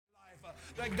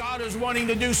that God is wanting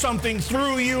to do something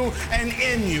through you and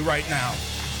in you right now.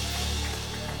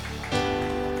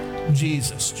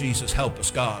 Jesus, help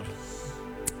us, God.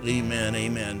 Amen,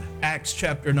 amen. Acts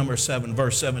chapter number 7,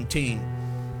 verse 17.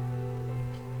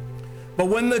 But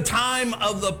when the time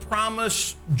of the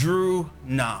promise drew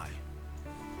nigh,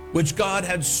 which God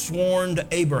had sworn to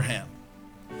Abraham,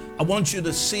 I want you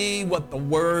to see what the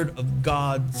word of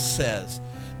God says,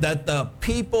 that the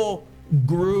people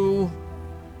grew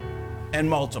and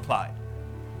multiplied.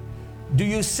 Do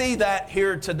you see that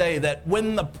here today, that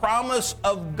when the promise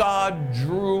of God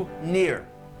drew near,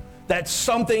 that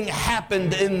something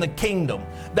happened in the kingdom,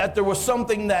 that there was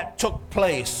something that took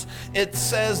place? It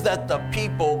says that the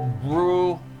people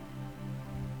grew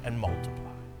and multiplied.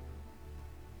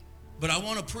 But I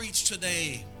want to preach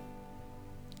today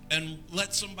and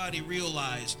let somebody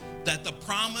realize that the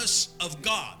promise of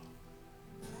God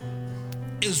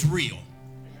is real.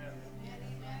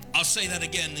 I'll say that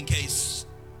again in case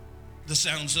the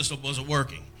sound system wasn't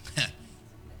working.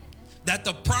 That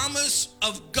the promise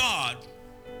of God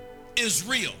is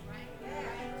real.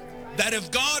 That if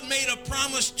God made a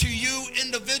promise to you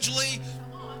individually,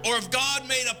 or if God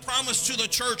made a promise to the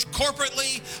church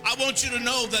corporately, I want you to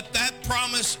know that that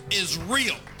promise is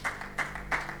real.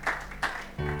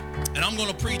 And I'm going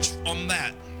to preach on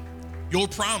that, your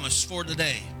promise for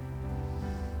today.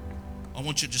 I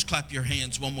want you to just clap your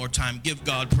hands one more time. Give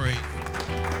God praise.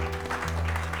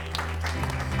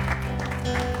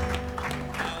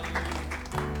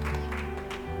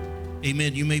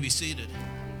 Amen. You may be seated.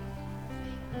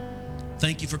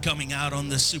 Thank you for coming out on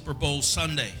this Super Bowl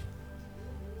Sunday.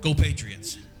 Go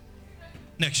Patriots.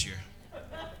 Next year.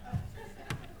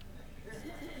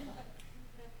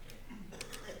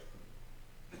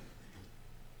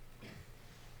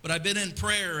 But I've been in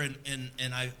prayer and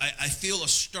I feel a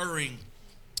stirring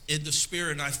in the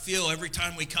spirit, and I feel every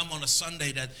time we come on a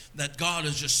Sunday that God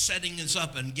is just setting us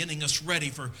up and getting us ready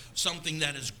for something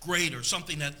that is greater,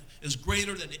 something that is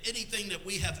greater than anything that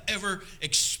we have ever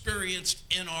experienced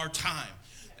in our time.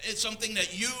 It's something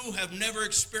that you have never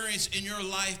experienced in your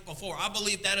life before. I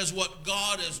believe that is what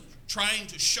God is trying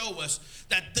to show us,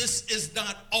 that this is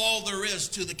not all there is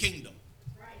to the kingdom.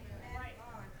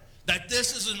 That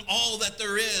this isn't all that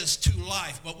there is to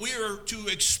life, but we are to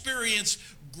experience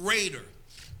greater.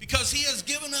 Because he has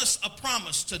given us a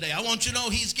promise today. I want you to know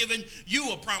he's given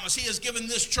you a promise. He has given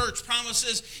this church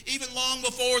promises even long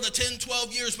before the 10,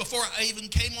 12 years before I even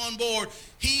came on board.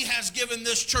 He has given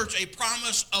this church a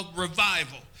promise of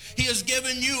revival. He has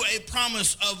given you a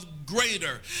promise of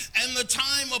greater. And the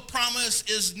time of promise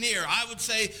is near. I would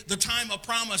say the time of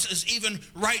promise is even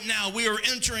right now. We are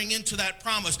entering into that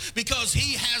promise because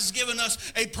he has given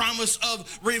us a promise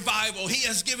of revival. He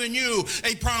has given you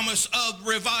a promise of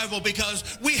revival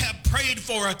because we have prayed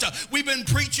for it. We've been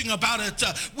preaching about it.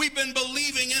 We've been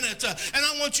believing in it. And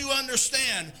I want you to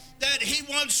understand that he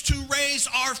wants to raise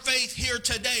our faith here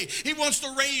today. He wants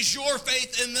to raise your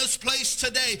faith in this place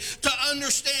today to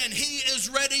understand he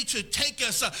is ready to take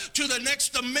us to the next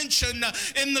dimension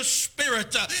in the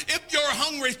spirit. If you're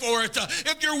hungry for it,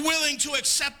 if you're willing to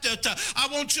accept it, I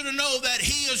want you to know that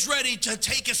he is ready to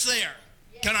take us there.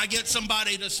 Can I get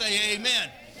somebody to say amen?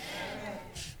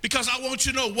 Because I want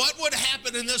you to know what would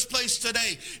happen in this place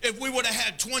today if we would have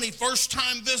had 20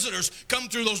 first-time visitors come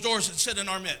through those doors and sit in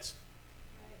our midst.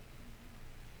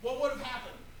 What would have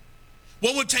happened?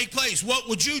 What would take place? What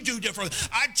would you do differently?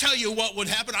 I tell you what would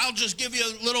happen. I'll just give you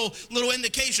a little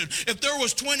indication. If there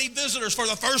was 20 visitors for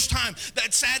the first time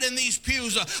that sat in these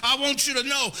pews, I want you to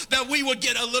know that we would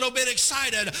get a little bit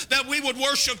excited, that we would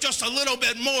worship just a little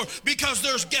bit more because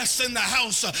there's guests in the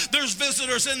house, there's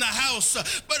visitors in the house.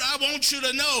 But I want you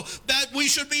to know that we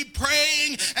should be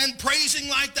praying and praising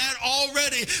like that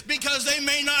already because they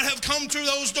may not have come through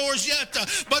those doors yet,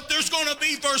 but there's going to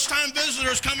be first-time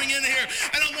visitors coming in here.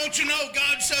 And I want you to know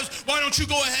God says, why don't you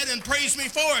go ahead and praise me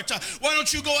for it? Why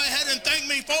don't you go ahead and thank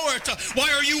me for it?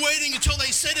 Why are you waiting until they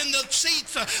sit in the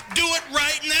seats? Do it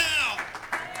right now.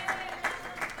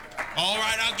 All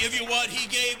right, I'll give you what he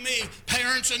gave me.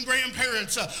 Parents and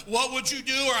grandparents, what would you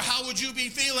do or how would you be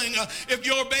feeling if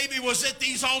your baby was at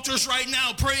these altars right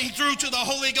now praying through to the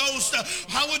Holy Ghost?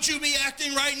 How would you be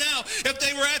acting right now if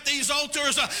they were at these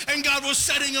altars and God was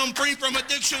setting them free from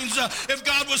addictions, if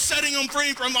God was setting them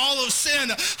free from all of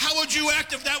sin? How would you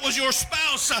act if that was your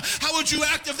spouse? How would you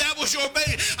act if that was your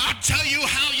baby? I'll tell you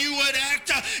how you would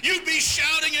act. You'd be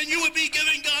shouting and you would be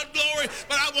giving God glory,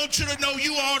 but I want you to know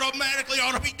you automatically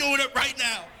ought to be doing it right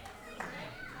now.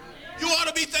 You ought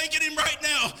to be thanking him right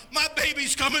now. My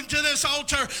baby's coming to this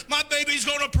altar. My baby's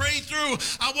going to pray through.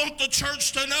 I want the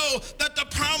church to know that the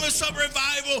promise of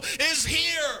revival is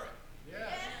here.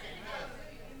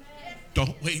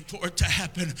 Don't wait for it to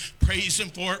happen. Praise him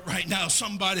for it right now.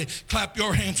 Somebody clap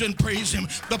your hands and praise him.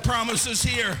 The promise is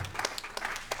here.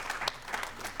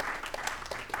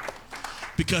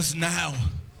 Because now,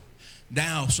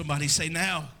 somebody say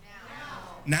now.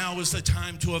 Now is the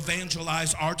time to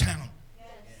evangelize our town.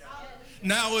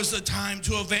 Now is the time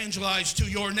to evangelize to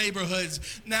your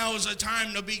neighborhoods. Now is the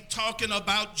time to be talking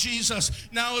about Jesus.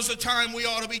 Now is the time we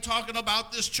ought to be talking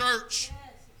about this church. Yes,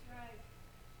 that's right.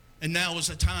 And now is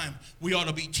the time we ought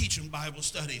to be teaching Bible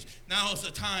studies. Now is the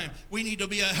time we need to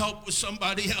be a help with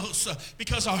somebody else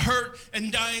because a hurt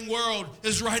and dying world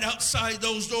is right outside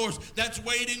those doors that's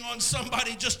waiting on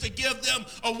somebody just to give them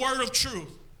a word of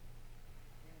truth.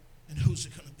 And who's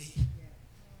it going to be?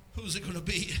 Who's it going to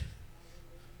be?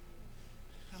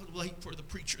 I'll wait for the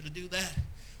preacher to do that.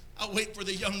 I'll wait for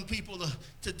the young people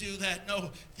to do that.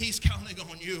 No, he's counting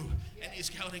on you, and he's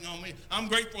counting on me. I'm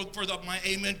grateful for my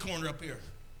amen corner up here.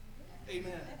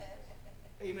 Amen.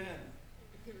 Amen.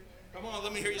 Come on,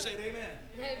 let me hear you say it. Amen.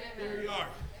 Amen. There you are.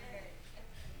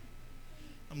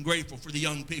 I'm grateful for the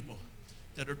young people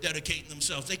that are dedicating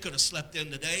themselves. They could have slept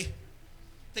in today.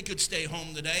 They could stay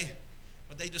home today.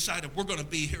 But they decided we're going to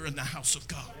be here in the house of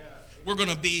God. We're going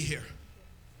to be here.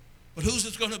 But who's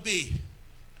it going to be?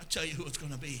 I'll tell you who it's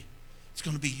going to be. It's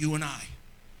going to be you and I,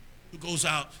 who goes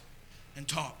out and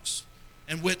talks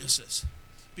and witnesses,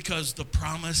 because the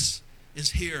promise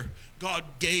is here. God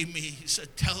gave me, he said,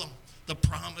 tell them the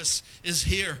promise is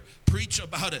here. Preach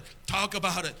about it. Talk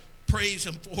about it. Praise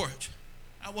him for it.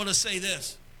 I want to say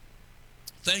this.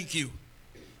 Thank you.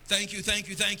 Thank you, thank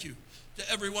you, thank you to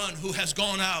everyone who has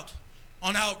gone out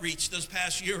on outreach this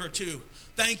past year or two.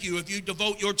 Thank you if you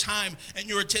devote your time and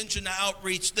your attention to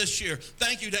outreach this year.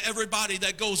 Thank you to everybody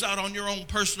that goes out on your own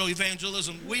personal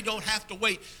evangelism. We don't have to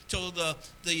wait till the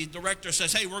director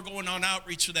says, hey, we're going on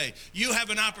outreach today. You have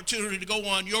an opportunity to go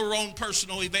on your own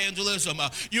personal evangelism.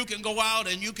 You can go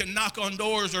out and you can knock on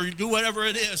doors or do whatever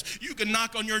it is. You can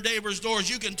knock on your neighbor's doors.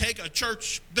 You can take a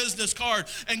church business card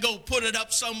and go put it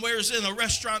up somewhere in a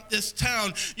restaurant this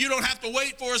town. You don't have to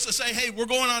wait for us to say, hey, we're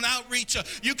going on outreach.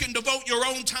 You can devote your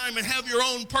own time and have your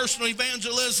own personal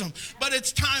evangelism. But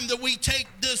it's time that we take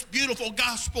this beautiful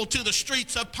gospel to the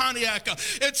streets of Pontiac.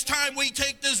 It's time we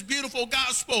take this beautiful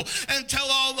gospel and tell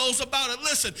all those about it.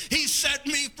 Listen, he set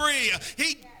me free.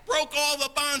 He broke all the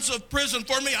bonds of prison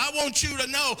for me. I want you to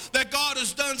know that God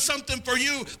has done something for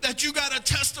you, that you got a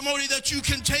testimony that you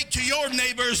can take to your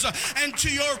neighbors and to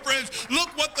your friends.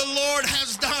 Look what the Lord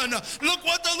has done. Look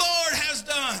what the Lord has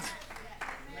done.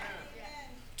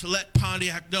 To let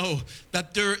Pontiac know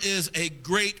that there is a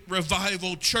great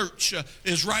revival church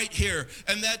is right here,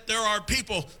 and that there are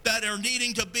people that are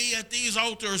needing to be at these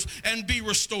altars and be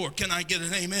restored. Can I get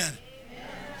an amen? Amen.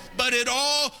 But it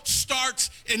all starts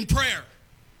in prayer.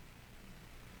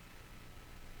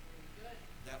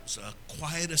 That was the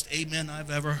quietest amen I've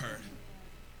ever heard.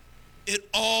 It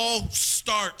all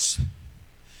starts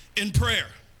in prayer.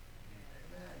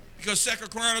 Because 2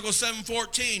 Chronicles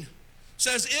 7:14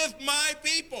 says, if my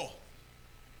people,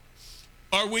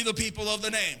 are we the people of the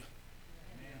name?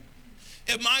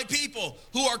 If my people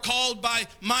who are called by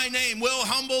my name will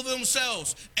humble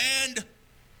themselves and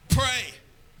pray.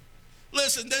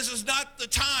 Listen, this is not the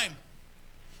time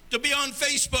to be on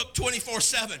Facebook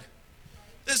 24/7.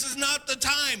 This is not the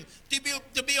time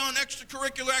to be on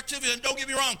extracurricular activities. And don't get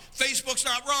me wrong, Facebook's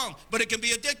not wrong, but it can be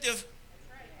addictive.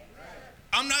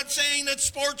 I'm not saying that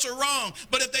sports are wrong,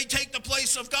 but if they take the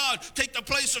place of God, take the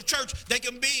place of church, they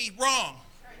can be wrong.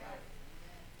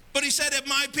 But he said, if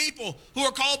my people who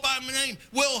are called by my name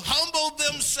will humble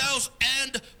themselves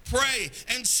and pray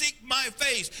and seek my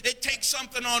face, it takes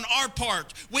something on our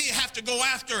part. We have to go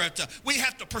after it. We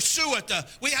have to pursue it.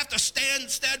 We have to stand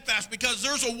steadfast, because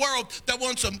there's a world that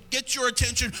wants to get your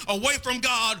attention away from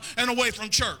God and away from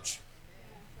church.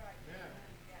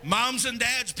 Moms and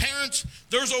dads, parents,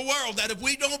 there's a world that if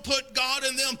we don't put God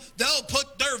in them, they'll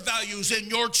put their values in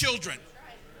your children.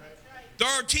 There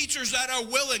are teachers that are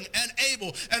willing and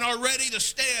able and are ready to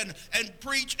stand and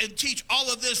preach and teach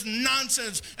all of this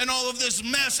nonsense and all of this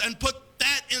mess and put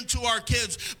that into our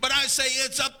kids. But I say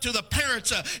it's up to the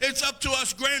parents. It's up to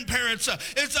us grandparents.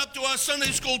 It's up to us Sunday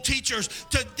school teachers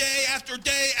to day after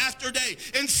day after day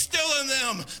instill in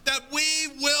them that we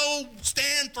will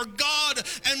stand for God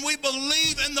and we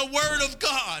believe in the Word of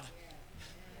God.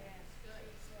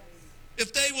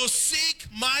 If they will seek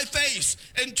my face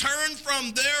and turn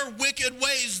from their wicked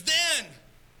ways,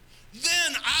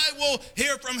 then I will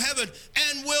hear from heaven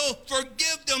and will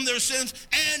forgive them their sins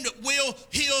and will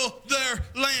heal their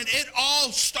land. It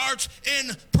all starts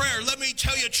in prayer. Let me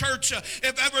tell you, church,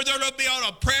 if ever there to be on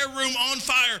a prayer room on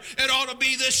fire, it ought to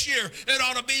be this year. It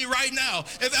ought to be right now.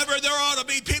 If ever there ought to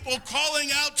be people calling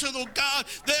out to the God,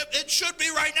 it should be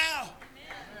right now.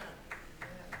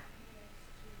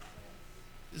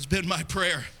 It's been my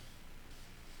prayer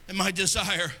and my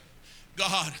desire,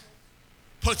 God,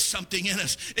 put something in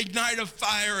us. Ignite a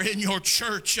fire in your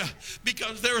church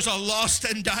because there's a lost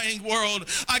and dying world.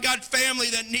 I got family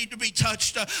that need to be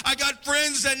touched. I got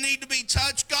friends that need to be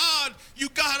touched. God, you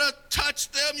got to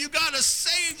touch them. You got to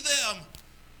save them.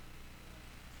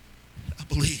 I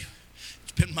believe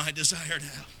it's been my desire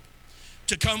now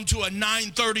to come to a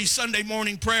 9:30 Sunday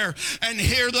morning prayer and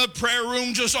hear the prayer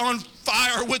room just on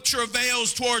fire with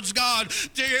travails towards God,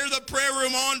 to hear the prayer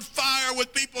room on fire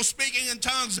with people speaking in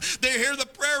tongues, to hear the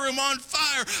prayer room on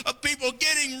fire of people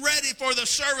getting ready for the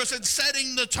service and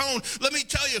setting the tone. Let me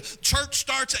tell you, church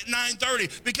starts at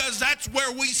 9:30 because that's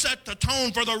where we set the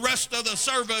tone for the rest of the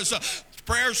service.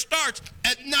 Prayer starts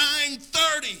at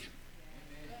 9:30.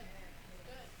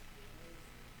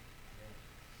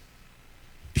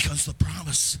 Because the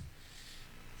promise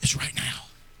is right now.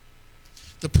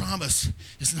 The promise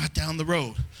is not down the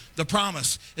road. The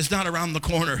promise is not around the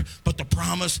corner, but the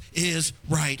promise is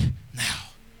right now.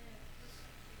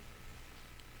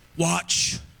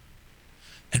 Watch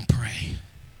and pray.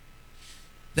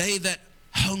 They that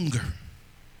hunger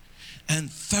and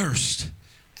thirst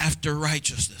after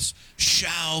righteousness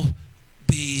shall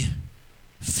be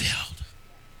filled.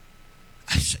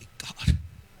 I say, God,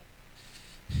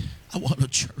 I want a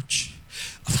church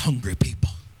of hungry people.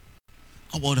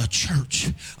 I want a church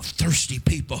of thirsty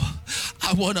people.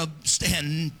 I want to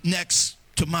stand next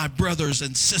to my brothers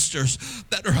and sisters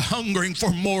that are hungering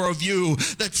for more of you,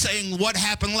 that's saying what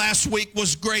happened last week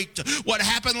was great. What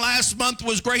happened last month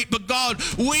was great, but God,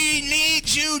 we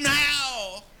need you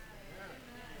now.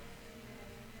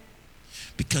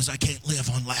 Because I can't live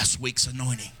on last week's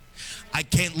anointing. I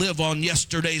can't live on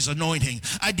yesterday's anointing.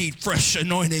 I need fresh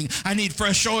anointing. I need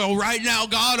fresh oil right now,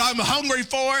 God. I'm hungry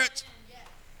for it.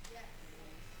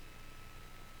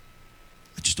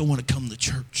 I just don't want to come to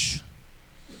church,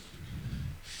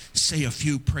 say a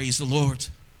few praise the Lord,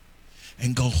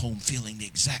 and go home feeling the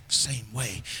exact same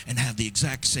way and have the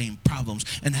exact same problems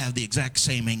and have the exact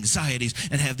same anxieties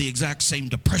and have the exact same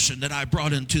depression that I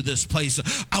brought into this place.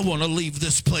 I want to leave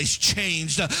this place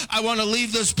changed. I want to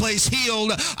leave this place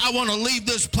healed. I want to leave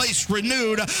this place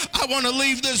renewed. I want to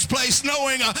leave this place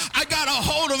knowing I got a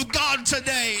hold of God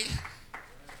today.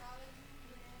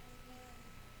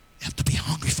 You have to be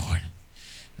hungry for it.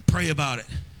 Pray about it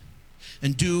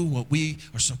and do what we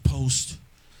are supposed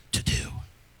to do.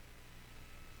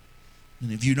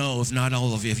 And if you know, if not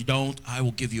all of you, if you don't, I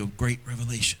will give you a great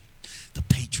revelation. The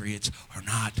Patriots are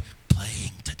not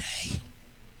playing today.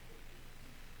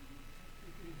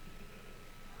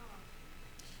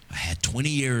 I had 20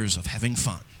 years of having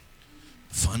fun.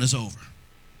 The fun is over.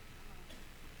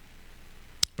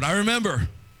 But I remember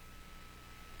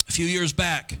a few years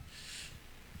back,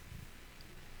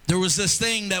 there was this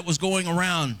thing that was going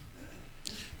around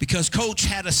because Coach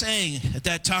had a saying at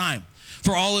that time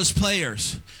for all his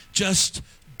players: just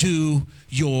do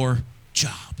your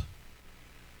job.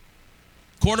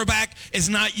 Quarterback is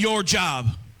not your job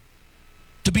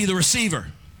to be the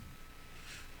receiver.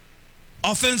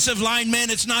 Offensive lineman,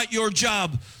 it's not your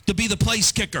job to be the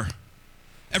place kicker.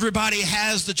 Everybody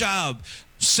has the job.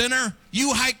 Center,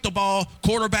 you hike the ball.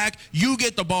 Quarterback, you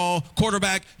get the ball.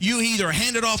 Quarterback, you either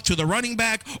hand it off to the running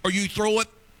back or you throw it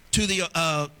to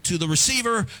the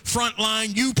receiver. Front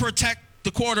line, you protect the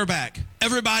quarterback.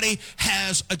 Everybody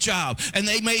has a job, and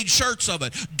they made shirts of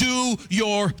it. Do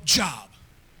your job.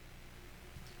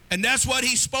 And that's what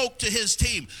he spoke to his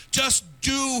team. Just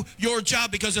do your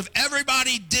job, because if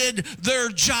everybody did their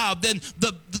job, then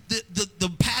the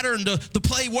pattern, the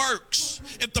play works.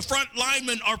 If the front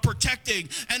linemen are protecting,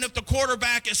 and if the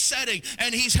quarterback is setting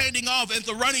and he's handing off, if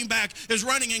the running back is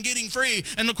running and getting free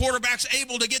and the quarterback's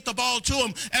able to get the ball to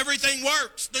him, everything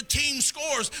works. The team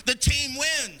scores. The team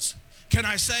wins. Can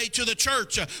I say to the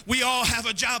church, we all have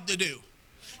a job to do.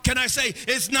 Can I say,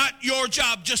 it's not your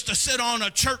job just to sit on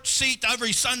a church seat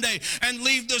every Sunday and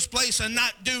leave this place and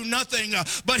not do nothing.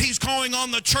 But he's calling on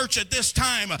the church at this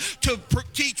time to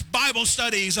teach Bible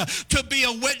studies, to be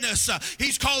a witness.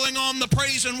 He's calling on the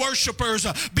praise and worshipers.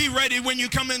 Be ready when you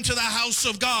come into the house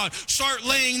of God. Start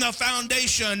laying the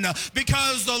foundation,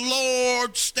 because the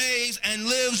Lord stays and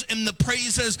lives in the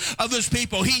praises of his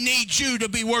people. He needs you to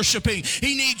be worshiping.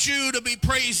 He needs you to be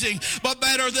praising. But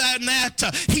better than that,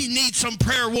 he needs some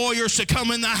prayer warriors to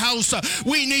come in the house.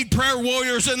 We need prayer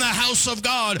warriors in the house of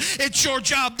God. It's your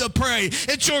job to pray.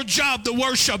 It's your job to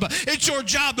worship. It's your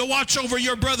job to watch over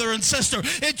your brother and sister.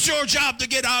 It's your job to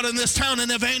get out in this town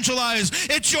and evangelize.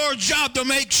 It's your job to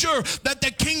make sure that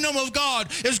the kingdom of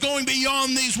God is going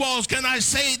beyond these walls. Can I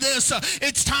say this?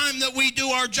 It's time that we do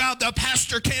our job. The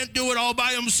pastor can't do it all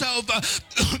by himself.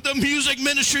 The music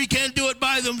ministry can't do it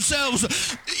by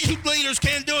themselves. Youth leaders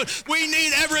can't do it. We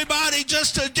need everybody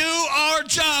just to do our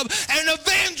job and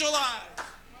evangelize.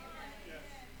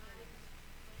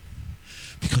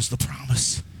 Because the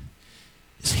promise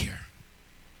is here.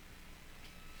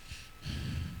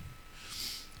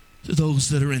 To those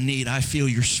that are in need, I feel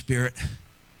your spirit.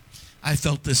 I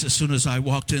felt this as soon as I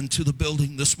walked into the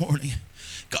building this morning.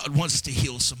 God wants to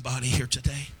heal somebody here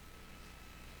today.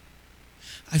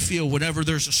 I feel whenever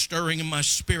there's a stirring in my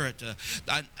spirit,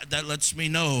 that lets me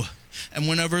know. And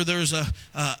whenever there's a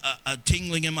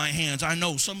tingling in my hands, I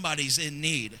know somebody's in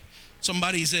need.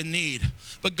 Somebody's in need.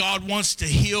 But God wants to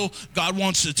heal, God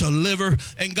wants to deliver,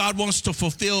 and God wants to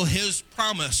fulfill his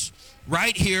promise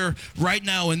right here, right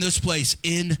now in this place,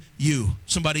 in you.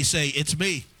 Somebody say, it's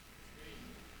me.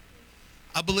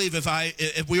 I believe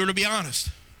if we were to be honest,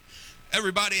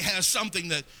 everybody has something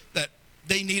that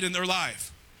they need in their life.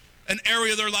 An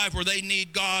area of their life where they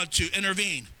need God to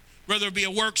intervene. Whether it be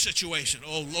a work situation.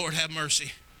 Oh, Lord, have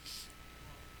mercy.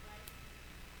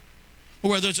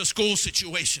 Or whether it's a school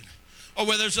situation. Or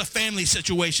whether it's a family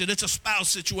situation. It's a spouse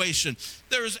situation.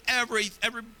 There's every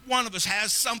one of us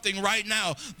has something right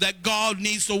now that God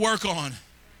needs to work on.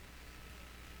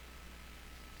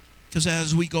 Because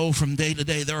as we go from day to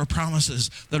day, there are promises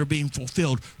that are being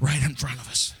fulfilled right in front of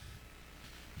us.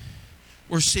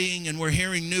 We're seeing and we're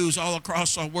hearing news all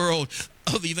across our world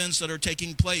of events that are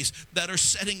taking place that are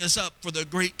setting us up for the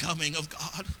great coming of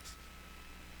God.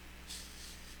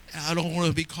 And I don't want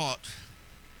to be caught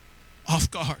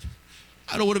off guard.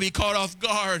 I don't want to be caught off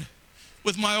guard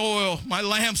with my oil, my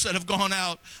lamps that have gone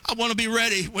out. I want to be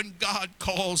ready when God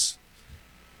calls.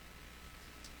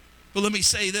 But let me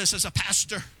say this as a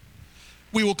pastor.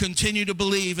 We will continue to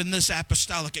believe in this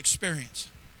apostolic experience.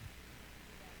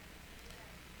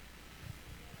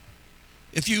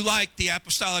 If you like the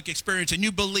apostolic experience and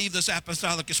you believe this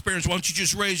apostolic experience, why don't you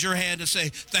just raise your hand and say,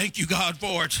 thank you, God,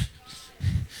 for it.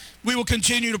 We will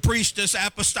continue to preach this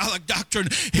apostolic doctrine.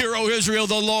 Hear, O Israel,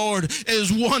 the Lord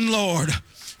is one Lord.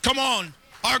 Come on.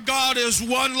 Our God is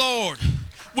one Lord.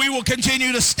 We will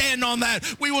continue to stand on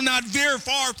that. We will not veer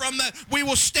far from that. We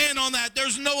will stand on that.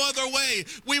 There's no other way.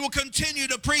 We will continue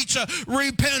to preach,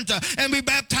 repent, and be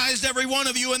baptized, every one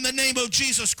of you, in the name of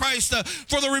Jesus Christ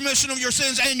for the remission of your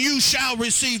sins, and you shall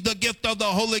receive the gift of the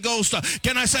Holy Ghost.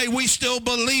 Can I say we still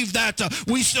believe that?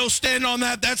 We still stand on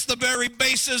that. That's the very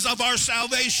basis of our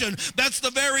salvation. That's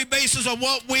the very basis of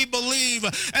what we believe.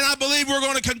 And I believe we're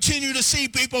going to continue to see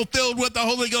people filled with the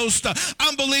Holy Ghost.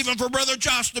 I'm believing for Brother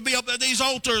Josh to be up at these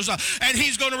altars. And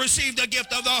he's going to receive the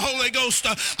gift of the Holy Ghost.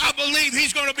 I believe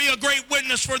he's going to be a great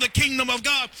witness for the kingdom of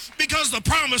God because the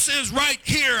promise is right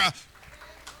here.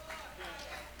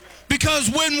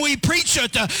 Because when we preach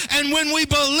it and when we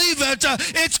believe it,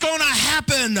 it's going to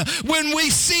happen. When we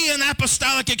see an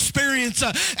apostolic experience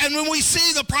and when we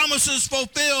see the promises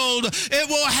fulfilled, it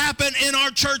will happen in our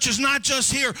churches, not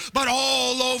just here, but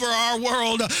all over our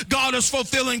world. God is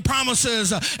fulfilling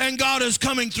promises and God is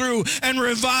coming through and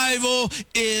revival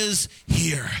is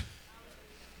here.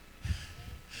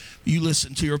 You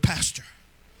listen to your pastor.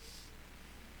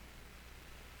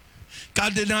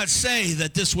 God did not say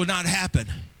that this would not happen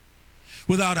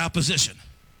without opposition.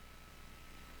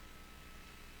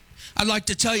 I'd like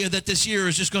to tell you that this year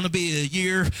is just going to be a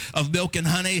year of milk and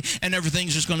honey and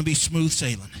everything's just going to be smooth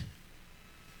sailing.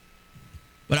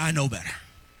 But I know better.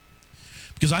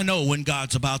 Because I know when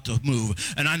God's about to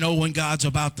move and I know when God's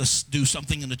about to do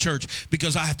something in the church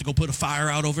because I have to go put a fire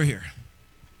out over here.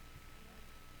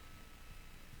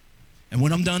 And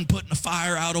when I'm done putting a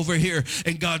fire out over here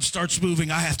and God starts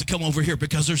moving, I have to come over here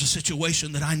because there's a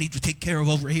situation that I need to take care of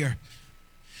over here.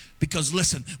 Because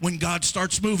listen, when God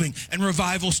starts moving and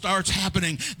revival starts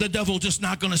happening, the devil just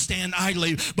not going to stand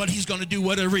idly, but he's going to do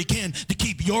whatever he can to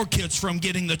keep your kids from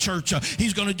getting to church.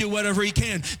 He's going to do whatever he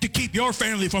can to keep your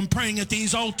family from praying at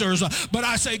these altars. But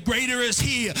I say, greater is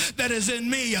he that is in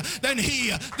me than he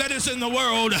that is in the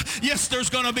world. Yes, there's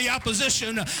going to be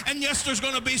opposition, and yes, there's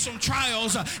going to be some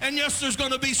trials, and yes, there's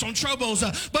going to be some troubles,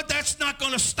 but that's not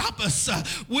going to stop us.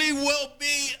 We will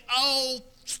be all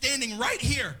standing right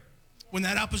here when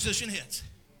that opposition hits.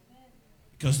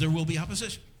 Because there will be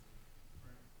opposition.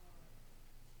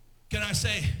 Can I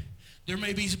say, there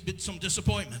may be some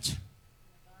disappointments.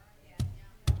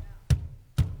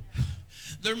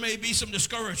 There may be some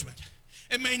discouragement.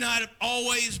 It may not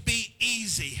always be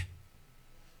easy.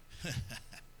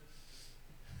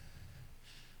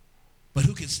 But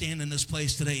who can stand in this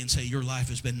place today and say your life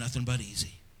has been nothing but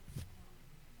easy?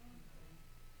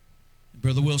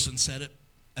 Brother Wilson said it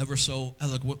ever so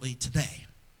eloquently today.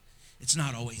 It's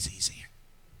not always easy.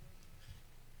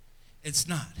 It's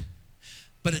not.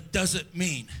 But it doesn't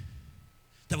mean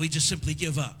that we just simply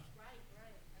give up.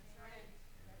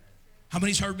 How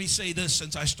many's heard me say this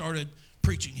since I started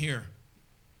preaching here?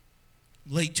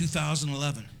 Late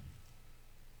 2011.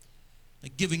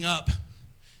 That giving up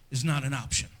is not an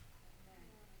option.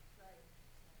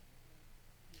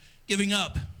 Giving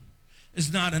up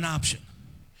is not an option.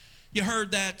 You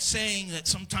heard that saying that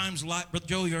sometimes life, Brother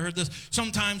Joe, you heard this?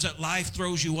 Sometimes that life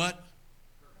throws you what?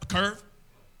 A curve?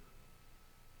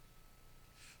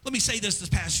 Let me say this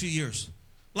past few years.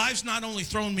 Life's not only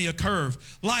thrown me a curve,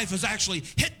 life has actually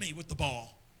hit me with the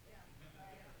ball.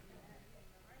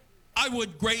 I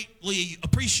would greatly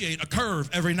appreciate a curve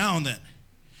every now and then,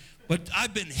 but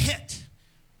I've been hit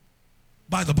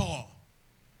by the ball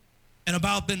and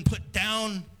about been put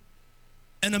down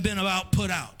and have been about put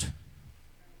out.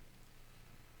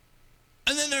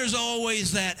 And then there's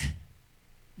always that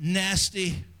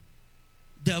nasty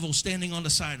devil standing on the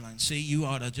sideline. See, you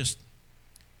ought to just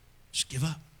give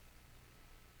up.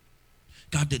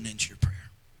 God didn't answer your prayer.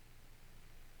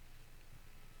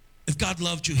 If God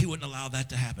loved you, he wouldn't allow that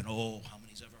to happen. Oh, how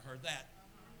many's ever heard that?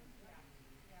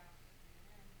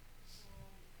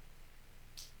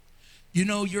 You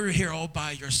know, you're here all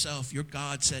by yourself. Your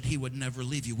God said he would never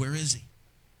leave you. Where is he?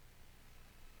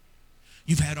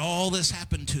 You've had all this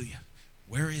happen to you.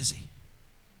 Where is he?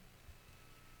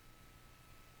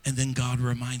 And then God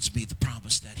reminds me the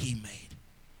promise that he made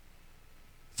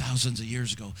thousands of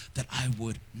years ago, that I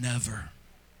would never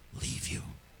leave you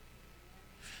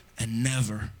and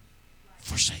never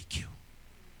forsake you.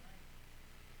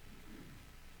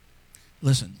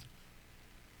 Listen,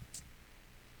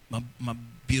 my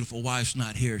beautiful wife's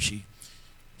not here. She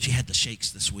had the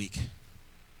shakes this week.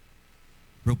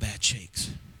 Real bad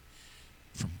shakes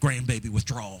from grandbaby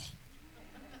withdrawal.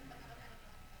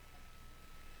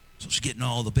 So she's getting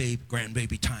all the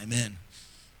grandbaby time in.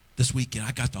 This weekend,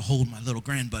 I got to hold my little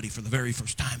grandbuddy for the very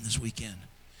first time this weekend.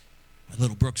 My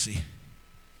little Brooksy.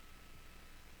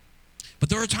 But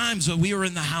there are times that we are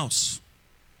in the house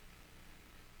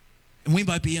and we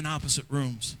might be in opposite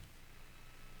rooms.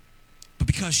 But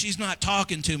because she's not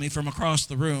talking to me from across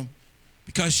the room,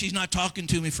 because she's not talking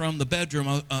to me from the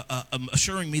bedroom,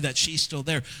 assuring me that she's still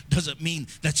there, doesn't mean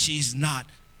that she's not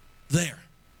there.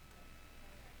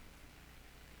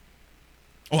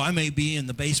 Oh, I may be in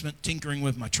the basement tinkering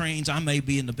with my trains. I may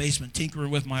be in the basement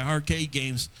tinkering with my arcade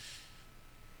games.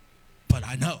 But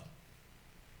I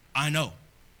know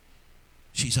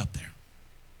she's up there.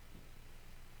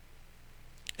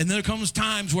 And there comes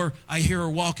times where I hear her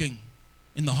walking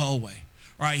in the hallway,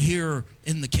 or I hear her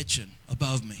in the kitchen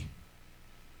above me.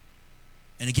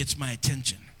 And it gets my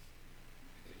attention.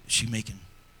 Is she making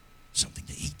something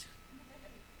to eat?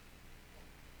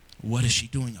 What is she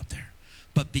doing up there?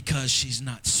 But because she's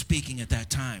not speaking at that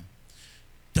time,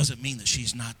 doesn't mean that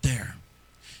she's not there.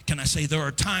 Can I say there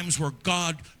are times where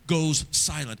God goes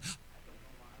silent?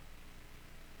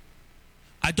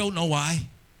 I don't know why,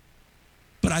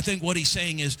 but I think what he's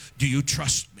saying is, do you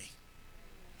trust me?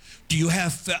 Do you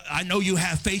have, I know you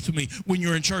have faith in me. When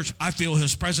you're in church, I feel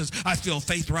his presence. I feel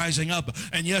faith rising up.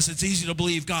 And yes, it's easy to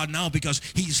believe God now because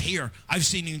he's here. I've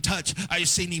seen him touch. I've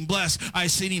seen him bless.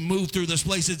 I've seen him move through this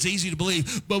place. It's easy to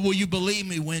believe. But will you believe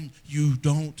me when you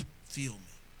don't feel me?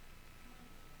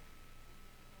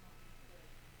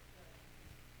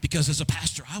 Because as a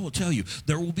pastor, I will tell you,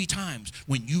 there will be times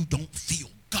when you don't feel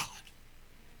God.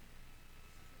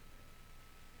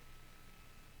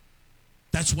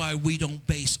 That's why we don't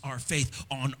base our faith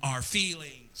on our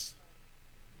feelings.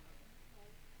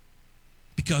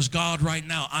 Because God, right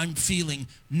now, I'm feeling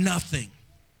nothing.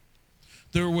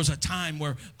 There was a time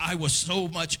where I was so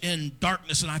much in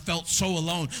darkness and I felt so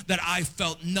alone that I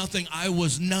felt nothing. I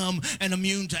was numb and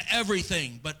immune to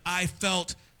everything, but I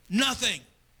felt nothing.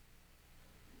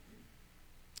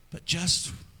 But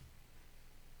just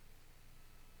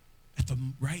at the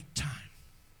right time,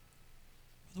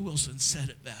 Brother Wilson said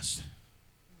it best.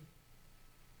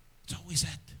 It's always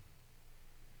at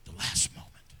the last moment.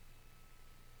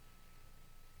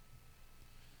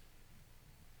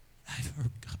 I've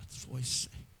heard God's voice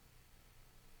say,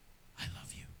 I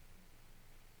love you.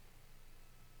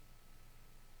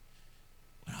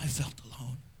 When I felt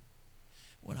alone,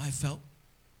 when I felt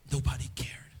nobody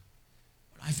cared,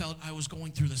 when I felt I was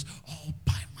going through this all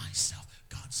by myself,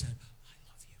 God said, I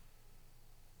love you.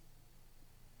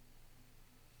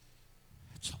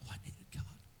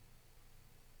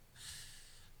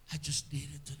 just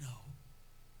needed to know.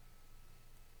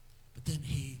 But then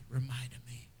he reminded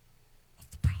me of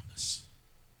the promise.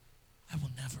 I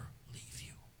will never leave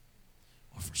you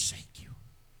or forsake you.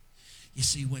 You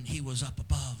see, when he was up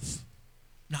above,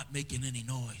 not making any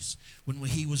noise, when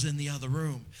he was in the other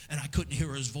room and I couldn't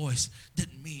hear his voice,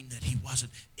 didn't mean that he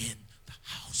wasn't in the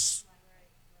house.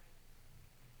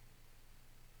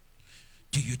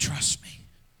 Do you trust me?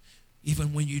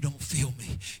 Even when you don't feel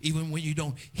me, even when you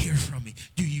don't hear from me,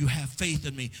 do you have faith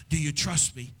in me? Do you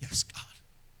trust me? Yes, God.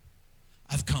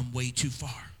 I've come way too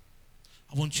far.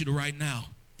 I want you to right now,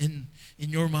 in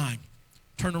your mind,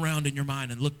 turn around in your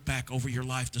mind and look back over your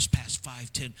life this past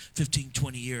 5, 10, 15,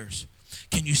 20 years.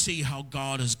 Can you see how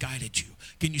God has guided you?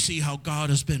 Can you see how God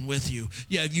has been with you?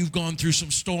 Yeah, you've gone through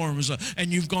some storms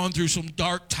and you've gone through some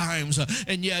dark times.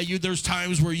 And yeah, there's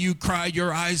times where you cried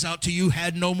your eyes out till you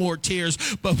had no more tears.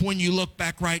 But when you look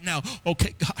back right now,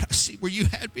 okay, God, I see where you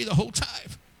had me the whole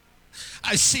time.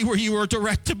 I see where you were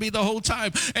directing me the whole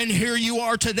time. And here you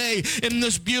are today in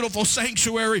this beautiful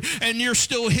sanctuary, and you're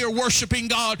still here worshiping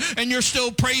God, and you're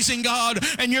still praising God,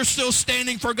 and you're still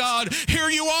standing for God. Here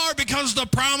you are because the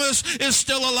promise is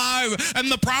still alive,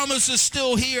 and the promise is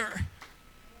still here.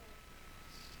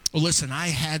 Well, listen,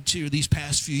 these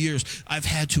past few years, I've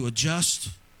had to adjust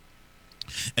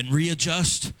and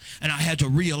readjust, and I had to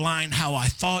realign how I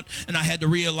thought, and I had to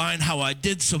realign how I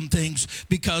did some things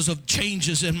because of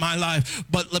changes in my life.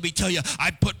 But let me tell you,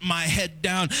 I put my head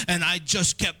down and I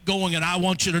just kept going. And I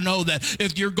want you to know that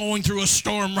if you're going through a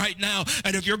storm right now,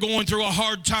 and if you're going through a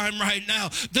hard time right now,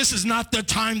 this is not the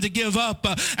time to give up,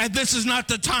 and this is not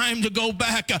the time to go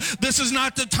back. This is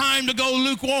not the time to go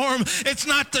lukewarm. It's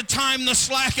not the time to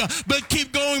slack, but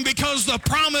keep going, because the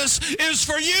promise is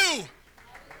for you.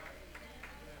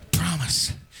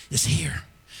 Promise is here,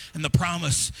 and the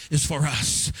promise is for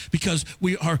us, because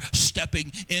we are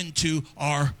stepping into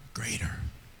our greater.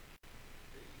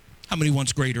 How many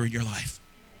wants greater in your life?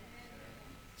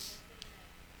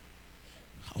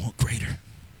 I want greater.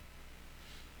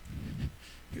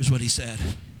 Here's what he said.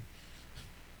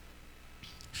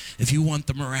 If you want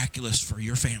the miraculous for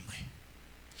your family,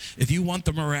 if you want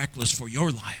the miraculous for your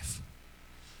life,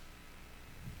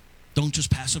 don't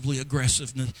just passively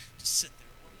aggressively sit there.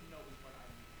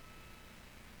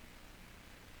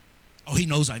 Oh, he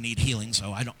knows I need healing,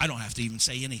 so I don't have to even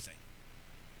say anything.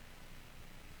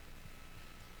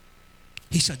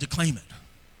 He said to claim it.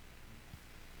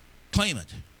 Claim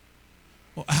it.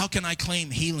 Well, how can I claim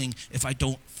healing if I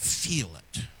don't feel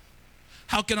it?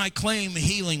 How can I claim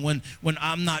healing when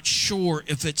I'm not sure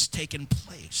if it's taken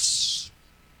place?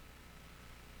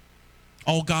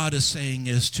 All God is saying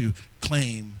is to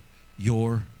claim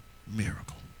your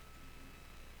miracle.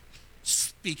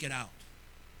 Speak it out.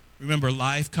 Remember,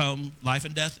 life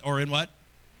and death are in what?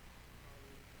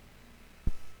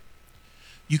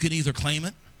 You can either claim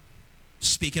it,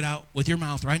 speak it out with your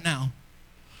mouth right now,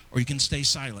 or you can stay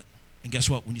silent. And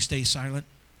guess what? When you stay silent,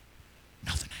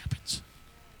 nothing happens.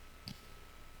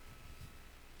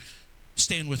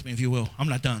 Stand with me if you will. I'm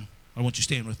not done. I want you to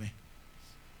stand with me.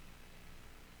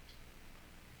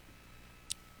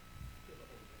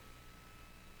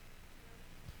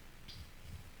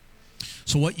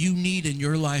 So what you need in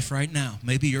your life right now,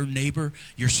 maybe your neighbor,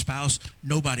 your spouse,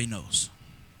 nobody knows.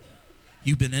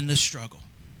 You've been in this struggle.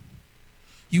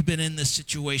 You've been in this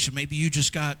situation. Maybe you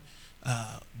just got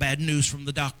bad news from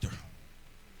the doctor.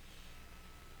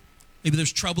 Maybe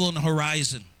there's trouble on the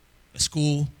horizon at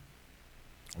school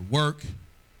or work.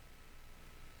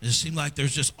 It just seems like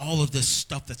there's just all of this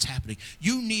stuff that's happening.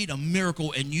 You need a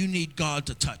miracle, and you need God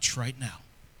to touch right now.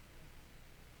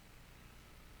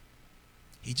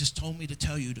 He just told me to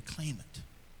tell you to claim it.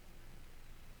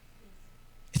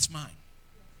 It's mine.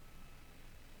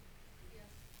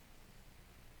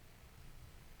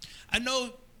 I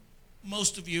know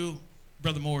most of you,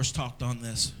 Brother Morris talked on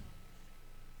this.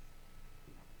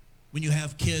 When you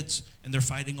have kids and they're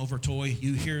fighting over a toy,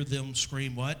 you hear them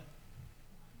scream what?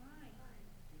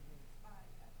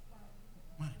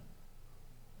 Mine.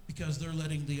 Because they're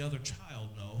letting the other child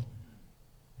know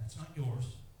that's not yours.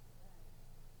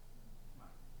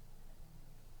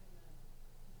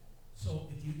 So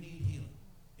if you need healing,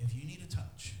 if you need a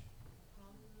touch,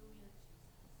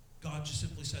 God just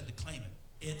simply said to claim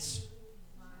it. It's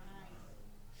mine.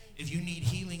 If you need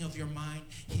healing of your mind,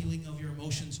 healing of your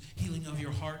emotions, healing of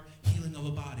your heart, healing of a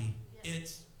body,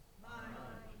 it's mine.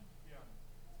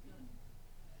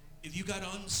 If you got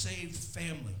an unsaved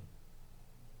family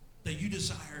that you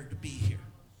desire to be here,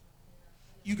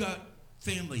 you got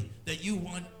family that you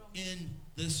want in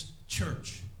this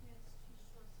church,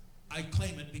 I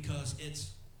claim it because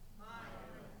it's mine.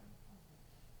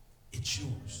 It's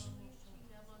yours.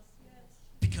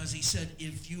 because he said,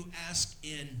 if you ask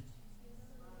in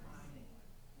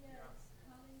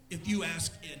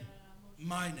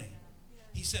my name,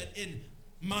 he said, in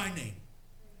my name,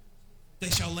 they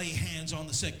shall lay hands on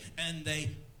the sick and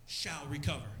they shall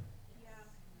recover.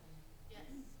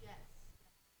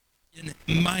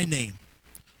 In my name,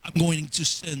 I'm going to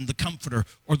send the Comforter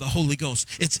or the Holy Ghost.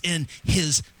 It's in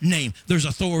his name. There's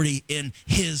authority in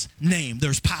his name.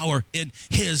 There's power in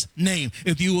his name.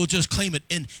 If you will just claim it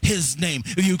in his name.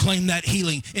 If you claim that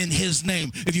healing in his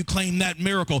name. If you claim that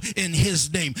miracle in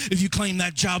his name. If you claim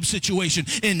that job situation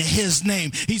in his name.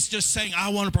 He's just saying, I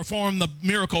want to perform the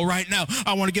miracle right now.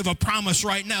 I want to give a promise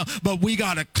right now. But we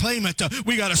got to claim it.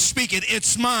 We got to speak it.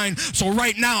 It's mine. So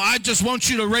right now, I just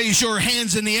want you to raise your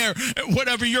hands in the air.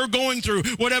 Whatever you're going through,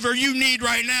 whatever you need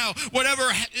right now, whatever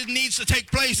needs to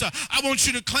take place, I want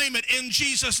you to claim it in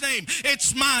Jesus' name.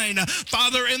 It's mine.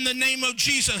 Father, in the name of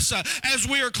Jesus, as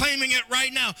we are claiming it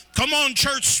right now, come on,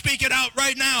 church, speak it out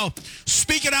right now.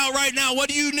 Speak it out right now. What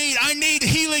do you need? I need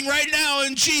healing right now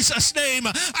in Jesus' name.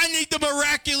 I need the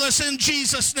miraculous in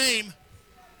Jesus' name.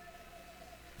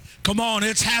 Come on,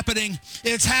 it's happening.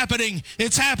 It's happening.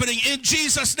 It's happening. In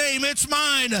Jesus' name, it's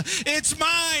mine. It's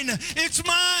mine. It's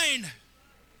mine.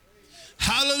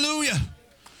 Hallelujah.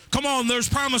 Come on, there's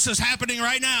promises happening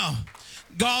right now.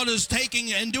 God is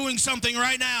taking and doing something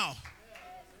right now.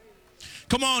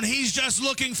 Come on, he's just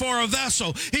looking for a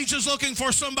vessel. He's just looking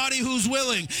for somebody who's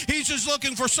willing. He's just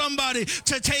looking for somebody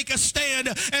to take a stand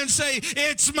and say,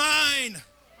 it's mine.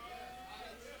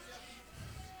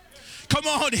 Come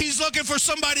on, he's looking for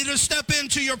somebody to step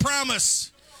into your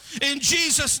promise. In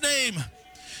Jesus' name,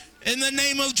 in the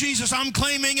name of Jesus, I'm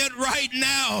claiming it right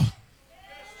now.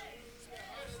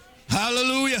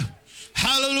 Hallelujah.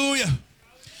 Hallelujah.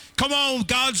 Come on,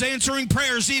 God's answering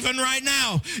prayers even right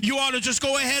now. You ought to just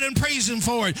go ahead and praise him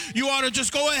for it. You ought to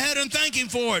just go ahead and thank him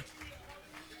for it.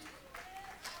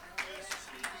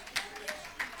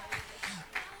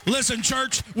 Listen,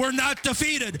 church, we're not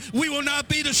defeated. We will not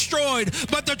be destroyed,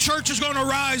 but the church is going to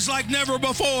rise like never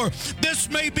before.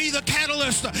 This may be the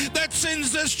catalyst that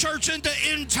sends this church into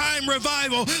end-time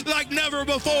revival like never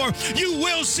before. You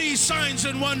will see signs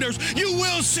and wonders. You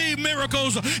will see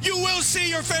miracles. You will see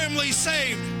your family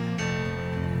saved.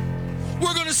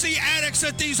 We're going to see addicts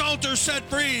at these altars set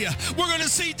free. We're going to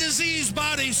see diseased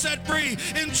bodies set free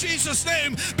in Jesus'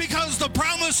 name because the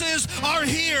promises are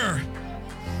here.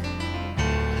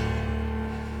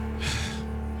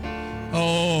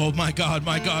 Oh, my God,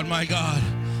 my God, my God.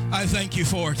 I thank you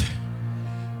for it.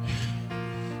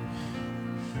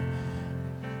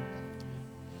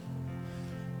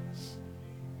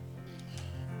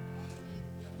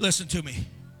 Listen to me.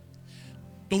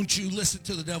 Don't you listen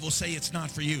to the devil say it's not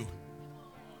for you.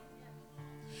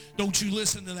 Don't you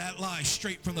listen to that lie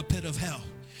straight from the pit of hell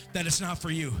that it's not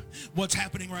for you. What's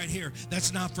happening right here,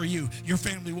 that's not for you. Your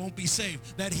family won't be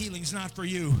saved. That healing's not for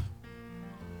you.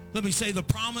 Let me say the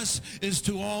promise is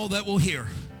to all that will hear.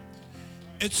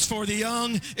 It's for the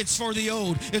young, it's for the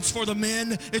old, it's for the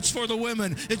men, it's for the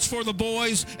women, it's for the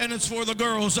boys, and it's for the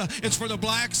girls. It's for the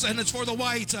blacks and it's for the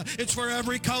whites. It's for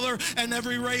every color and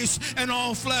every race and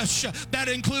all flesh. That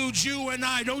includes you and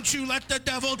I. Don't you let the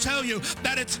devil tell you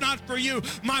that it's not for you.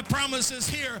 My promise is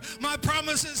here. My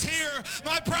promise is here.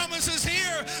 My promise is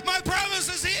here. My promise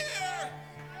is here.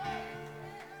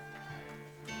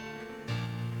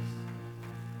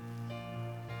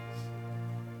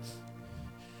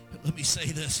 Let me say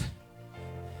this.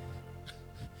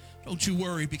 Don't you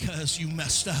worry because you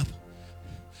messed up.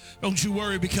 Don't you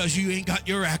worry because you ain't got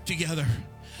your act together.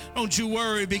 Don't you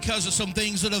worry because of some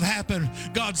things that have happened.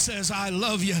 God says, I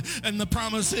love you, and the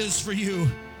promise is for you.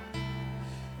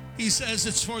 He says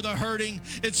it's for the hurting,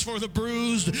 it's for the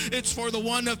bruised, it's for the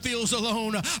one that feels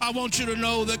alone. I want you to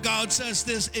know that God says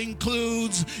this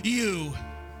includes you.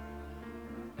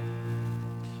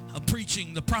 I'm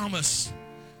preaching the promise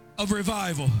of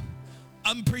revival.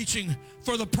 I'm preaching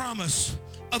for the promise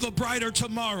of a brighter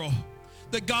tomorrow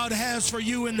that God has for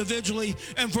you individually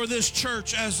and for this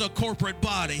church as a corporate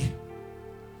body.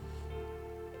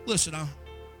 Listen,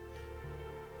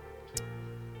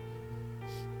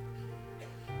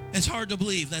 it's hard to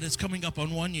believe that it's coming up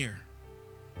on 1 year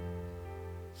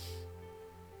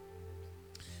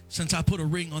since I put a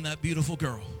ring on that beautiful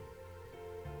girl.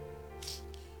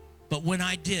 But when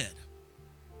I did,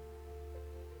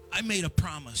 I made a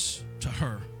promise to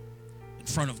her in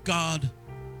front of God,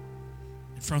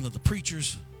 in front of the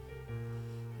preachers,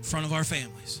 in front of our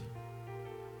families.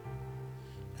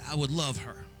 I would love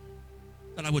her,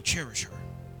 that I would cherish her,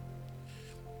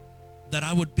 that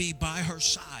I would be by her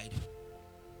side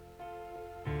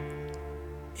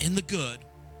in the good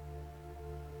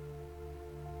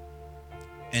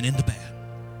and in the bad.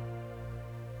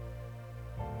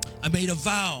 I made a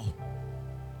vow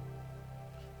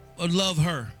to love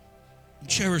her and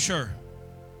cherish her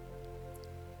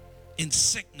in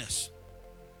sickness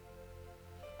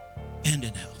and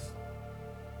in health.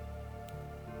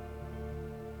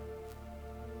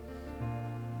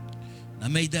 And I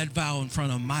made that vow in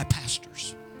front of my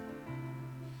pastors.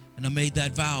 And I made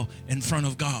that vow in front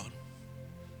of God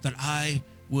that I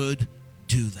would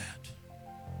do that.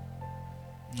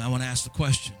 And I want to ask the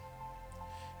question,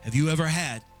 have you ever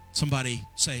had somebody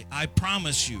say, I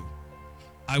promise you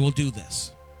I will do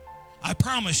this. I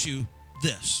promise you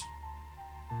this.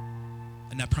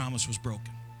 And that promise was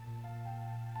broken.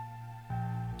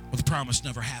 Or the promise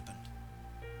never happened.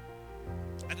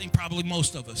 I think probably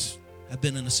most of us have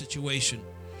been in a situation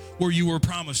where you were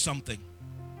promised something.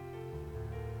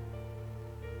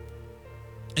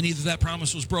 And either that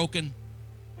promise was broken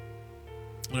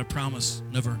or that promise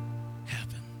never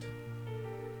happened.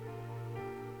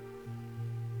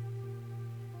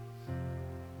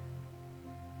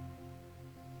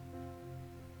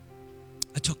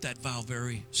 I took that vow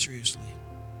very seriously.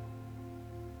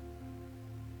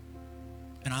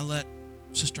 And I let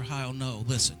Sister Heil know,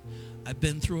 listen, I've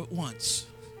been through it once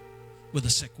with a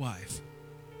sick wife.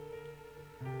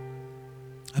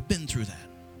 I've been through that.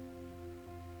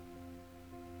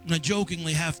 And I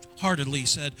jokingly, half-heartedly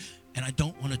said, and I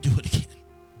don't want to do it again.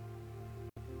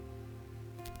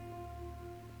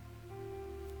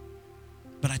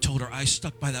 But I told her I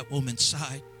stuck by that woman's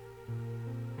side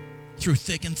through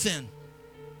thick and thin.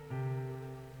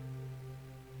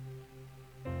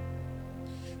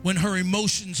 When her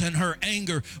emotions and her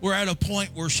anger were at a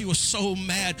point where she was so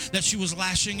mad that she was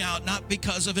lashing out, not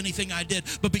because of anything I did,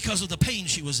 but because of the pain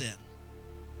she was in.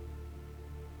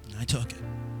 And I took it.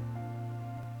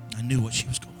 I knew what she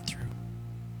was going through.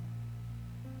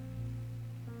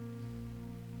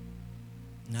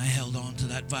 And I held on to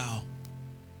that vow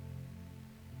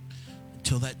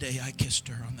until that day I kissed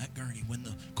her on that gurney when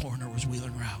the coroner was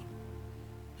wheeling her out.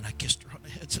 And I kissed her on the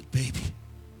head and said, baby,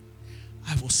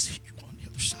 I will see you on the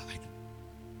other side.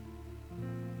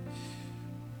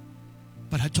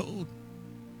 But I told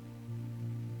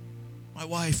my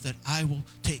wife that I will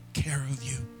take care of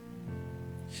you.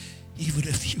 Even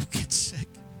if you get sick.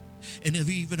 And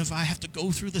even if I have to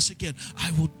go through this again,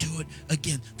 I will do it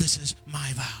again. This is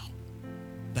my vow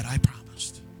that I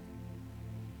promised.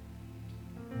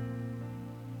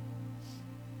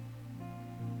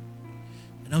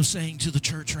 And I'm saying to the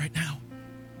church right now,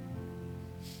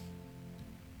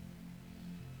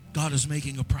 God is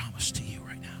making a promise to you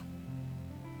right now.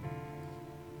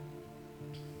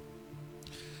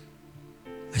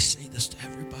 I say this to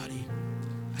everybody.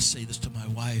 I say this to my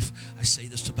wife. I say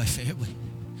this to my family.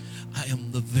 I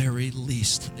am the very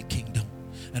least in the kingdom,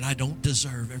 and I don't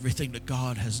deserve everything that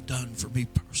God has done for me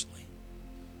personally.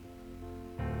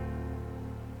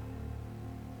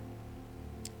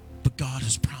 But God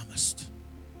has promised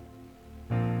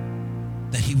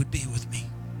that He would be with me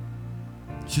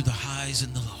through the highs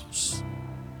and the lows.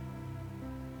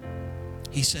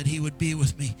 He said He would be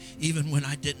with me even when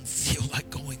I didn't feel like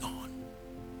going on.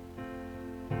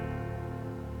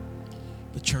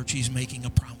 But church, He's making a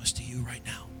promise to you right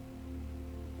now.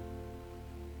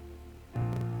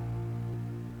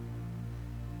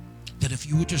 That if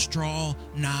you would just draw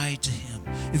nigh to Him,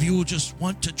 if you would just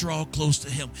want to draw close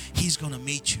to Him, He's going to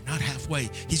meet you, not halfway.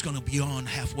 He's going to be on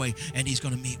halfway, and He's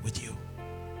going to meet with you.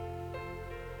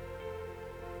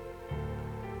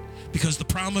 Because the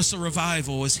promise of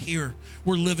revival is here.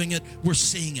 We're living it. We're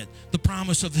seeing it. The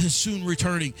promise of His soon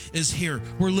returning is here.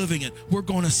 We're living it. We're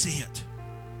going to see it.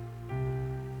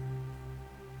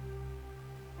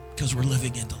 Because we're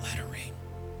living in the latter rain.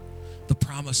 The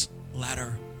promised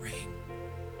latter rain.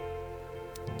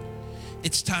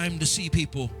 It's time to see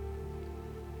people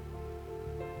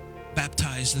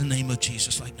baptized in the name of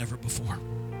Jesus like never before.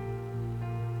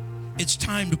 It's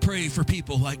time to pray for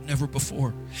people like never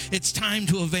before. It's time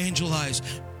to evangelize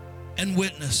and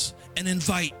witness and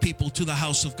invite people to the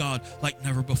house of God like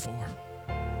never before.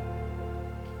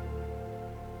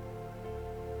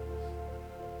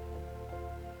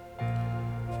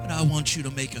 But I want you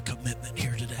to make a commitment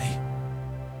here today.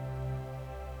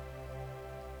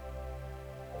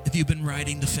 If you've been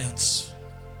riding the fence,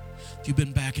 if you've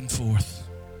been back and forth,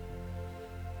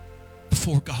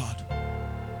 before God,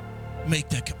 make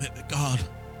that commitment. God,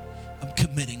 I'm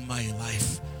committing my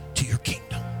life to your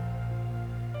kingdom.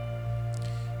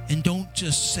 And don't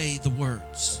just say the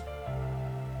words.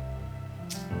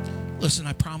 Listen,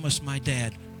 I promised my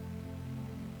dad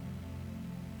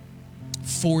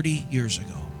 40 years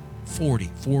ago, 40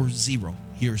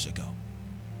 years ago,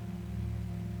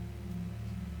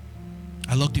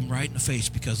 I looked him right in the face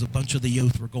because a bunch of the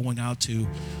youth were going out to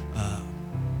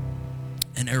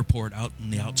an airport out in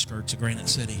the outskirts of Granite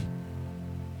City.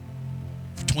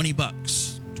 For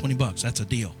 $20, that's a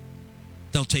deal.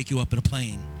 They'll take you up in a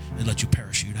plane and let you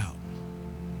parachute out.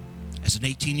 As an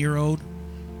 18-year-old,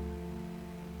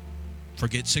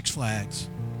 forget Six Flags,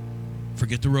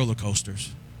 forget the roller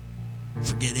coasters,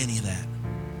 forget any of that.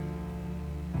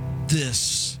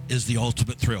 This is the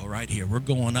ultimate thrill right here. We're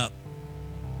going up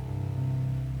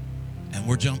and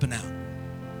we're jumping out,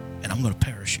 and I'm going to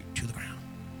parachute to the ground.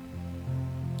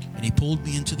 And he pulled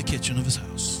me into the kitchen of his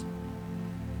house.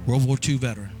 World War II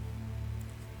veteran,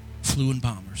 flew in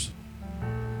bombers.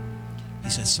 He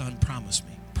said, son, promise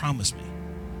me,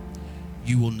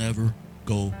 you will never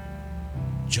go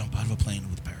jump out of a plane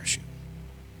with a parachute.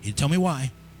 He didn't tell me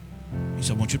why. He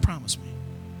said, I want you to promise me.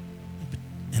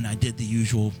 And I did the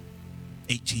usual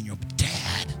 18-year-old,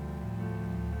 Dad,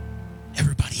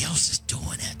 everybody else is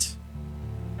doing it.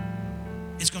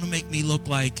 It's going to make me look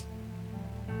like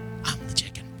I'm the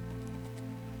chicken.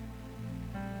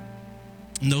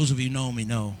 And those of you who know me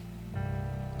know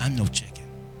I'm no chicken.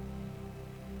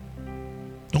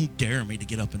 Don't dare me to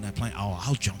get up in that plane. Oh,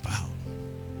 I'll jump out.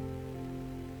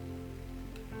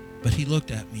 But he looked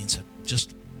at me and said,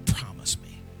 just promise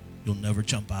me you'll never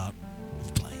jump out of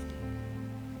the plane.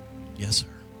 Yes, sir.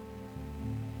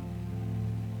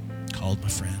 Called my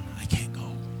friend. I can't go.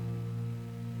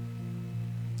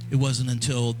 It wasn't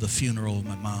until the funeral of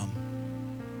my mom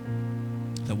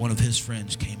that one of his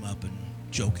friends came up and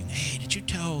joking, hey, did you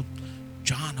tell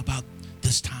John about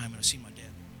this time when I see my dad?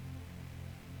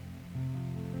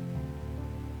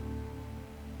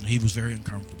 And he was very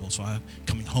uncomfortable. So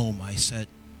coming home, I said,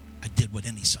 I did what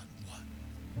any son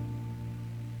would.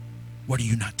 What are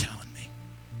you not telling me?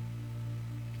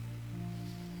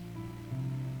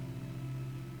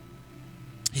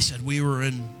 He said,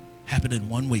 happened in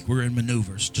 1 week. We were in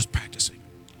maneuvers, just practicing,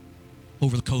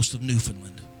 over the coast of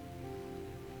Newfoundland,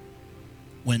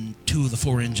 when 2 of the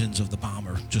 4 engines of the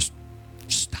bomber just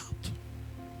stopped.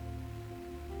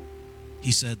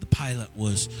 He said the pilot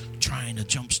was trying to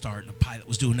jump start, and the pilot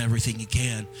was doing everything he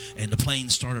can, and the plane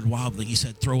started wobbling. He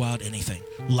said, throw out anything,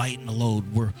 lighten the load.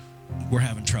 We're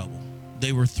having trouble.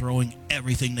 They were throwing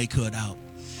everything they could out.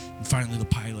 And finally the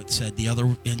pilot said, the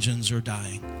other engines are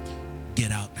dying.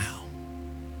 Get out now.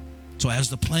 So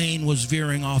as the plane was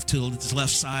veering off to its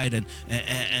left side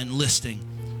and listing,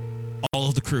 all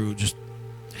of the crew just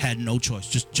had no choice.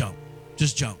 Just jump.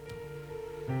 Just jump.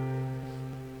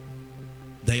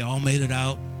 They all made it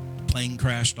out. The plane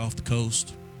crashed off the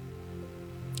coast.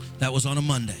 That was on a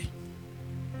Monday.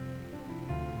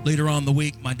 Later on in the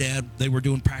week, they were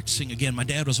doing practicing again. My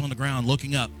dad was on the ground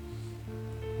looking up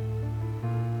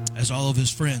as all of his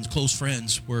friends, close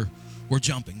friends, were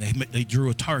jumping. They drew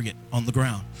a target on the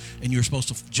ground, and you're supposed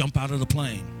to jump out of the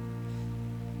plane.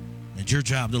 It's your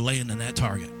job to land in that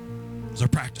target. They're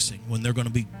practicing when they're going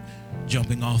to be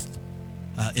jumping off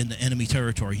in the enemy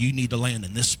territory. You need to land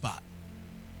in this spot.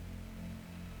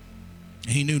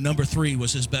 And he knew number 3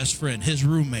 was his best friend, his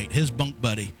roommate, his bunk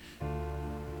buddy.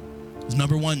 His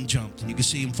number 1 jumped, and you could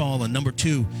see him fall, and number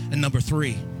 2 and number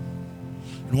 3.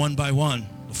 And one by one,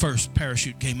 the first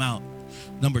parachute came out.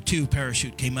 Number 2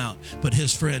 parachute came out. But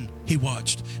his friend, he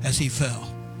watched as he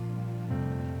fell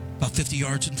about 50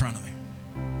 yards in front of him.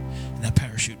 And that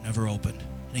parachute never opened.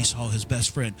 And he saw his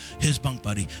best friend, his bunk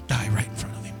buddy, die right in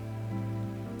front of him.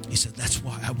 He said, that's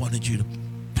why I wanted you to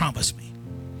promise me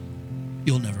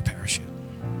you'll never parachute.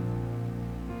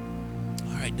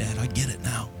 All right, Dad, I get it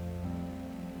now.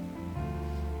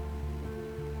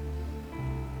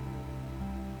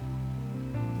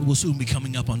 We'll soon be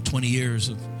coming up on 20 years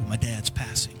of my dad's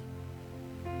passing.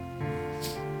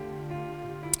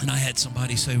 And I had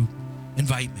somebody say,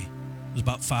 invite me. It was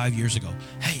about 5 years ago.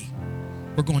 Hey,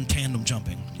 we're going tandem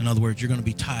jumping. In other words, you're going to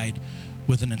be tied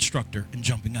with an instructor and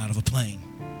jumping out of a plane.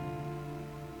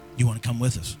 You want to come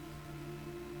with us?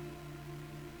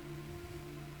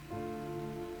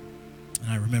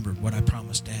 And I remembered what I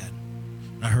promised Dad.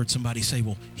 And I heard somebody say,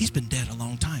 well, he's been dead a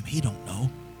long time. He don't know.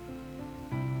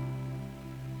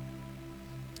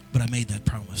 But I made that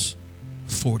promise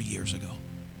 40 years ago.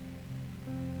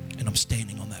 And I'm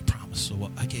standing on that promise. So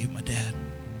what I gave my dad.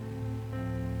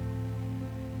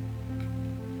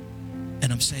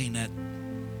 And I'm saying that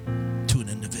to an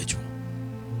individual.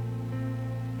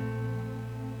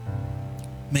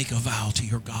 Make a vow to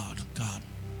your God. God,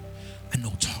 I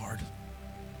know it's hard.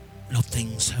 I know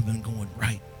things haven't been going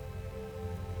right.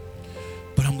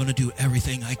 But I'm going to do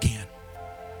everything I can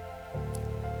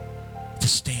to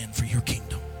stand for your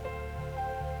kingdom.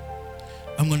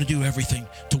 I'm going to do everything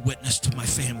to witness to my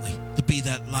family, to be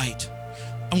that light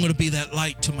I'm going to be that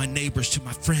light to my neighbors, to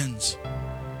my friends.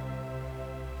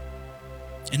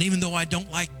 And even though I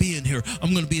don't like being here,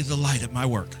 I'm going to be the light at my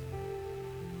work.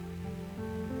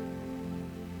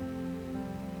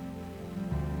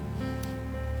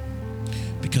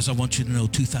 Because I want you to know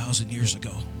 2,000 years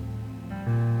ago,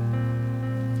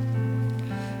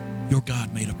 your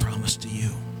God made a promise to you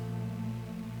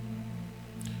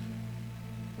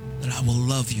that I will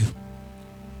love you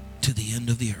to the end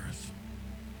of the earth,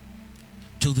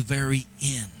 till the very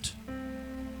end.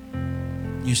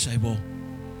 You say, well,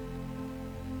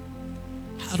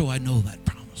 how do I know that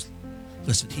promise?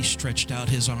 Listen, he stretched out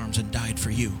his arms and died for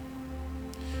you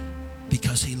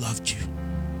because he loved you.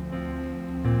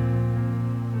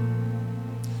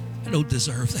 I don't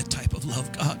deserve that type of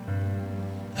love, God.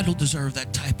 I don't deserve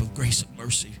that type of grace and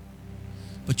mercy.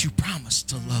 But you promised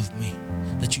to love me,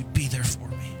 that you'd be there for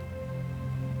me.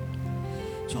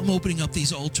 So I'm opening up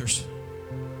these altars.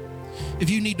 If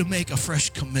you need to make a fresh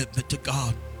commitment to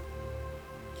God,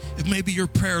 if maybe your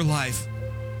prayer life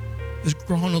has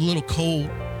grown a little cold,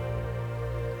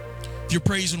 if your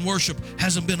praise and worship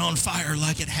hasn't been on fire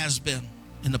like it has been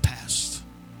in the past,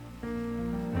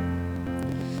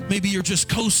 maybe you're just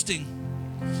coasting,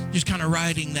 just kind of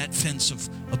riding that fence of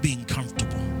being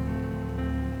comfortable.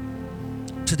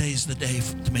 Today's the day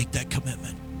to make that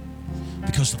commitment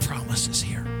because the promise is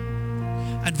here.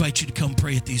 I invite you to come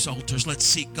pray at these altars. Let's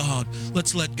seek God.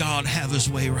 Let's let God have his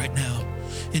way right now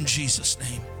in Jesus'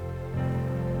 name.